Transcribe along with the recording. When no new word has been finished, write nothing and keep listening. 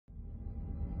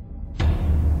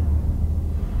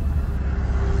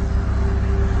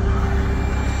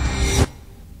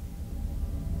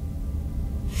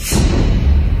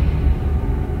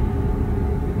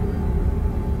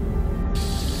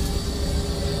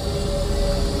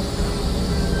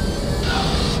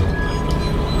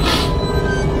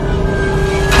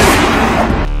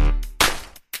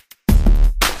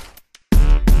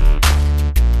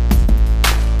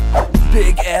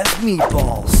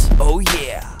meatballs. Oh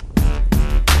yeah.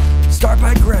 Start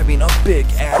by grabbing a big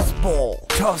ass bowl.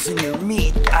 Toss in your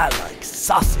meat. I like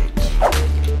sausage.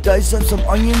 Dice up some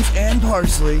onions and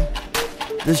parsley.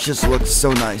 This just looks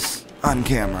so nice on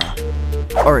camera.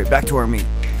 Alright, back to our meat.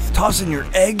 Toss in your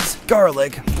eggs,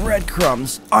 garlic,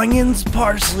 breadcrumbs, onions,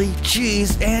 parsley,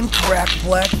 cheese, and cracked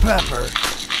black pepper.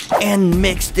 And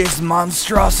mix this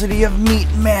monstrosity of meat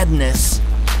madness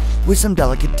with some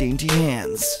delicate dainty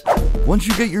hands. Once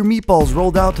you get your meatballs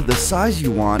rolled out to the size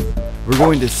you want, we're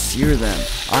going to sear them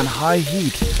on high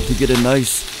heat to get a nice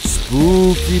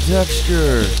spooky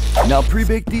texture. Now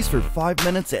pre-bake these for 5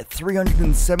 minutes at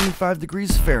 375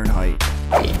 degrees Fahrenheit.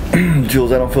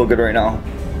 Jules, I don't feel good right now.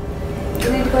 Do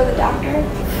you need to go to the doctor?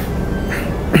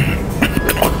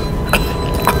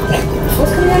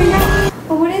 What's coming out of your mouth?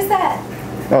 Well, what is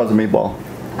that? That was a meatball.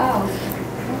 Oh.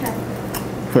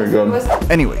 Very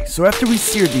good. Anyway, so after we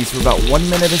seared these for about 1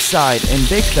 minute aside and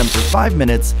baked them for 5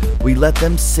 minutes, we let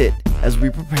them sit as we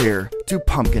prepare to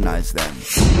pumpkinize them.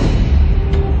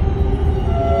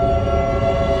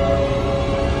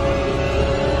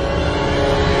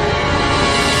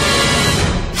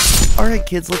 Alright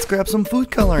kids, let's grab some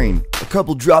food coloring. A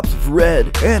couple drops of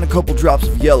red and a couple drops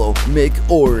of yellow make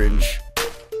orange.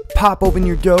 Pop open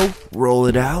your dough, roll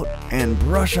it out, and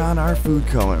brush on our food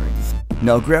coloring.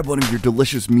 Now grab one of your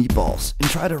delicious meatballs and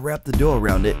try to wrap the dough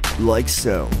around it like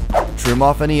so. Trim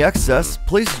off any excess,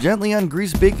 place gently on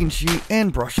greased baking sheet,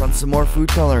 and brush on some more food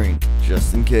coloring,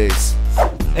 just in case.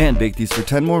 And bake these for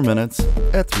 10 more minutes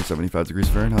at 375 degrees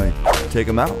Fahrenheit. Take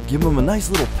them out, give them a nice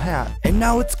little pat, and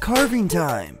now it's carving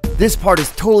time. This part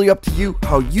is totally up to you,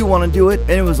 how you want to do it,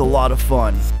 and it was a lot of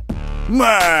fun.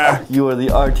 You are the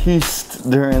artiste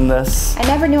during this. I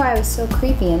never knew I was so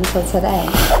creepy until today.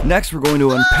 Next, we're going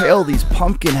to impale these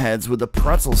pumpkin heads with a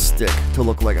pretzel stick to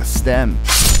look like a stem.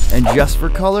 And just for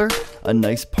color, a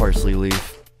nice parsley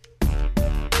leaf.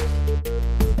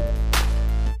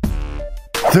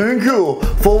 Thank you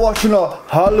for watching a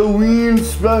Halloween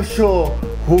special.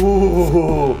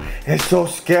 Ooh, it's so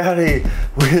scary.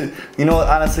 You know what,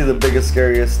 honestly the biggest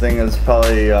scariest thing is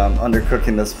probably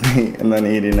undercooking this meat and then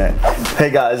eating it. Hey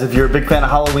guys, if you're a big fan of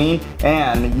Halloween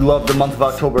and you love the month of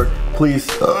October, please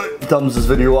thumbs this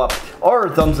video up or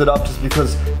thumbs it up just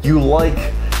because you like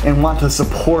and want to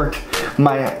support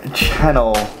my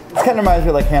channel. This kind of reminds me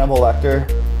of like Hannibal Lecter,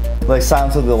 like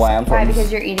Silence of the Lambs. Why,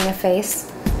 because you're eating a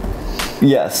face?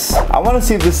 Yes. I want to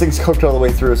see if this thing's cooked all the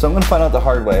way through, so I'm going to find out the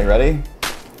hard way. Ready?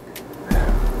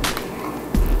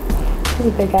 That's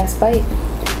a big ass bite.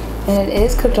 And it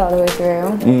is cooked all the way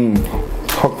through.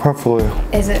 Cooked perfectly.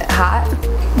 Is it hot?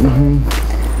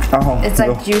 Oh, it's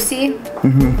like juicy?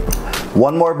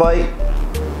 One more bite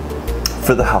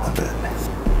for the health of it.